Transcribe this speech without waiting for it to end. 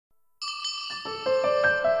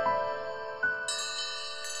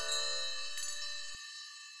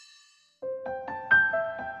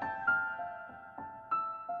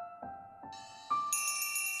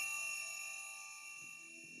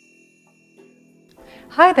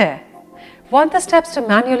Hi there! Want the steps to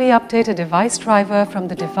manually update a device driver from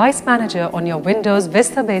the device manager on your Windows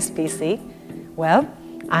Vista-based PC? Well,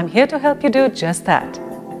 I'm here to help you do just that.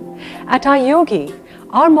 At iYogi,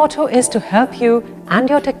 our motto is to help you and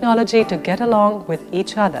your technology to get along with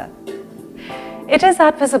each other. It is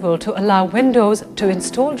advisable to allow Windows to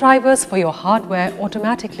install drivers for your hardware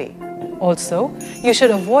automatically. Also, you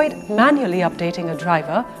should avoid manually updating a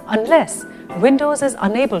driver unless Windows is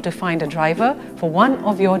unable to find a driver for one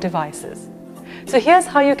of your devices. So here's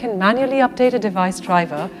how you can manually update a device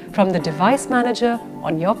driver from the device manager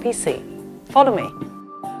on your PC. Follow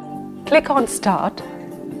me. Click on Start,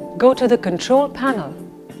 go to the Control panel,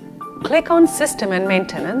 click on System and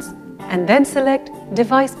Maintenance, and then select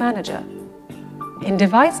Device Manager. In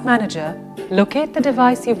Device Manager, locate the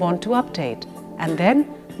device you want to update and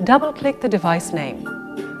then double-click the device name.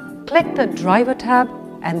 Click the Driver tab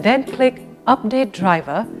and then click Update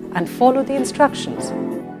Driver and follow the instructions.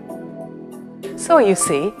 So you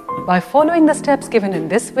see, by following the steps given in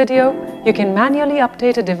this video, you can manually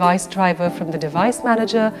update a device driver from the device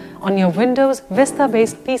manager on your Windows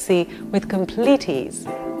Vista-based PC with complete ease.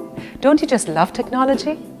 Don't you just love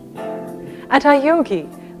technology? At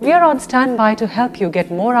iYogi, we are on standby to help you get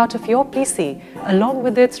more out of your PC along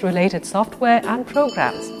with its related software and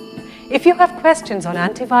programs. If you have questions on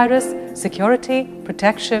antivirus, security,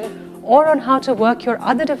 protection, or on how to work your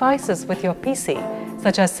other devices with your PC,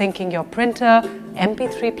 such as syncing your printer,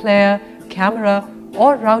 MP3 player, camera,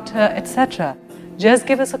 or router, etc., just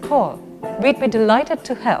give us a call. We'd be delighted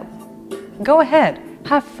to help. Go ahead,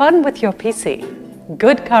 have fun with your PC.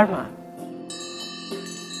 Good karma!